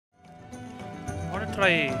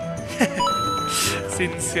try.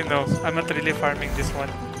 Since you know, I'm not really farming this one.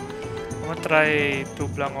 I'm gonna try 2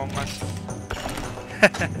 Blangongas.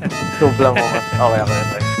 2 Blangongas.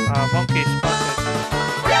 Okay. Monkey spotted.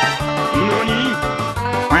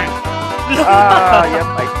 Yep.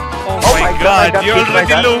 Oh my god, you're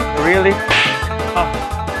already low. Really?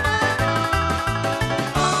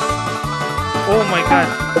 Oh my god.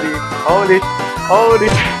 Holy.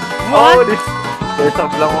 What? There's a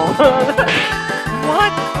Blangonga.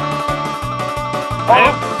 What?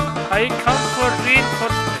 I come for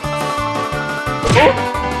reinforcement.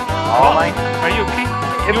 Oh my. Are you okay?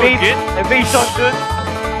 You again? Evasion, dude.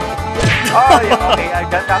 Oh, yeah, okay, I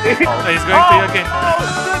got that. Oh, he's going to you again.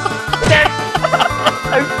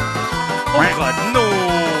 Oh god, no!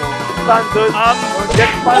 Stun, dude.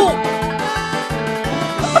 Get fun.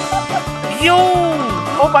 Yo!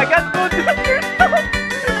 Oh my god, dude!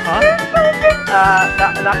 Huh?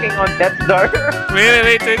 Knocking on death's door.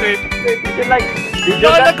 Wait. Did you like... No,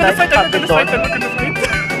 I'm not gonna fight. Oh,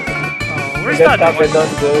 where's the other one?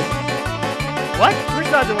 Dude. What? Where's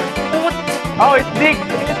the other one? Oh, what? Oh, it's big!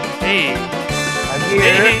 Hey! I'm here.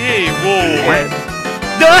 Hey! Whoa! Yes.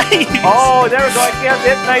 Nice! Oh, there we go. I killed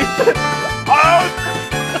it. Nice.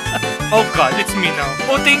 Oh god, it's me now.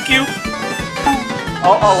 Oh, thank you.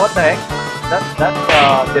 Oh, what the heck? That's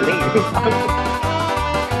delay.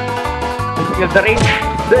 Kill the race.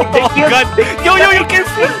 They killed. God! Yo, you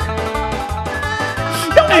careful!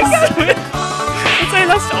 I swear! It's I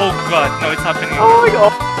lost. Oh god, no, it's happening. Oh,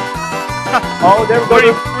 oh, there we go.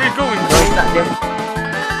 Where are you going? No, it's not there.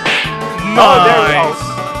 Nice! Oh, there we go.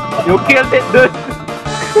 You killed it, dude.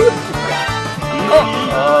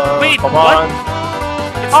 Wait, come what? on.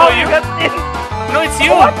 It's Oh, not you. got it. No, it's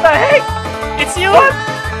you. What the heck? It's you.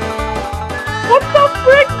 What the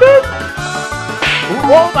frick, dude?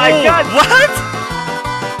 Oh my god. What?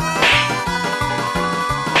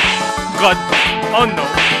 God. Oh no.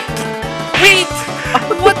 Wait.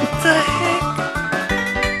 What the heck?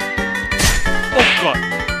 Oh god.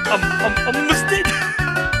 I'm almost dead.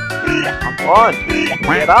 Come on.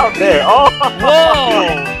 Get out there. Oh.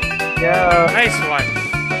 Whoa. Yeah. Nice one.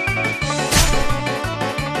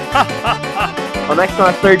 Oh, next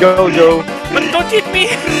master, Jojo. But don't hit me.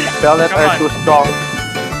 Pellet are too strong.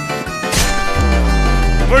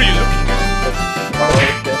 Where are you looking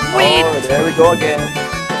at? Wait. Oh, there we go again.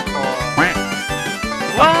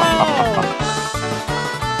 Wow.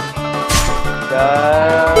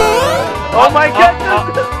 Oh my god.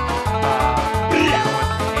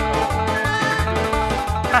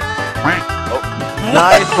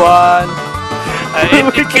 Nice one.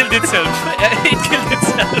 It killed itself. It killed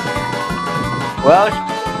itself. Well,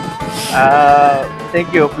 thank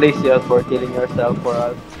you, Plesioth, for killing yourself for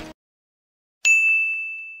us.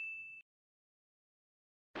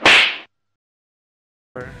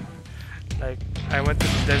 Like, I went to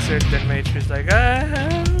the desert, then my HP was like,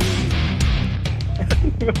 ah.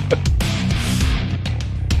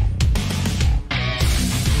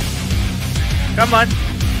 Come on.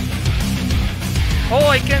 Oh,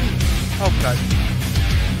 I can. Oh god.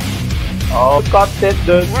 Oh, got it,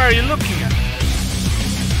 dude. Where are you looking at?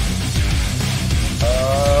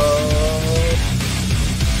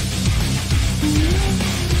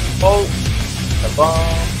 Oh, the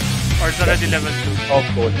bomb. Or it's already level 2? Oh,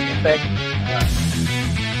 cool. Effect.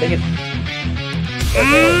 Take it.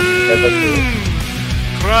 Level 2.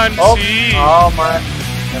 Crunchy. Oh, man.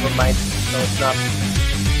 Never mind. No, it's not.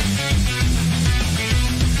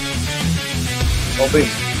 Oh,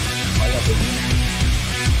 wait. I love it.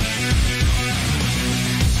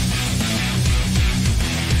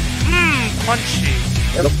 Crunchy.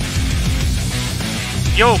 Yep.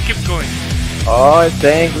 Yo, keep going. Oh, it's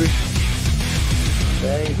angry. It's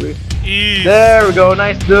angry. Ease. There we go.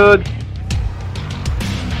 Nice, dude.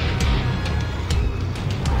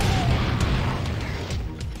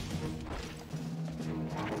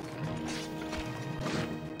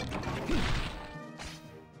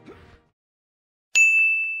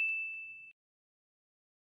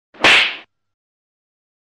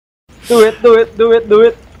 Do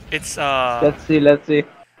it. It's Let's see.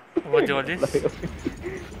 what do you call this?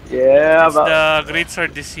 Yeah, It's the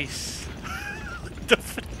GreatSword disease. What the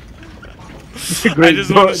fuck? Great, I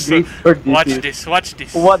just want to watch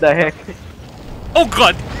this. What the heck? Oh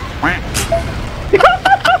god!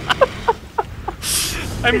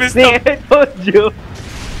 I messed See, up. I told you.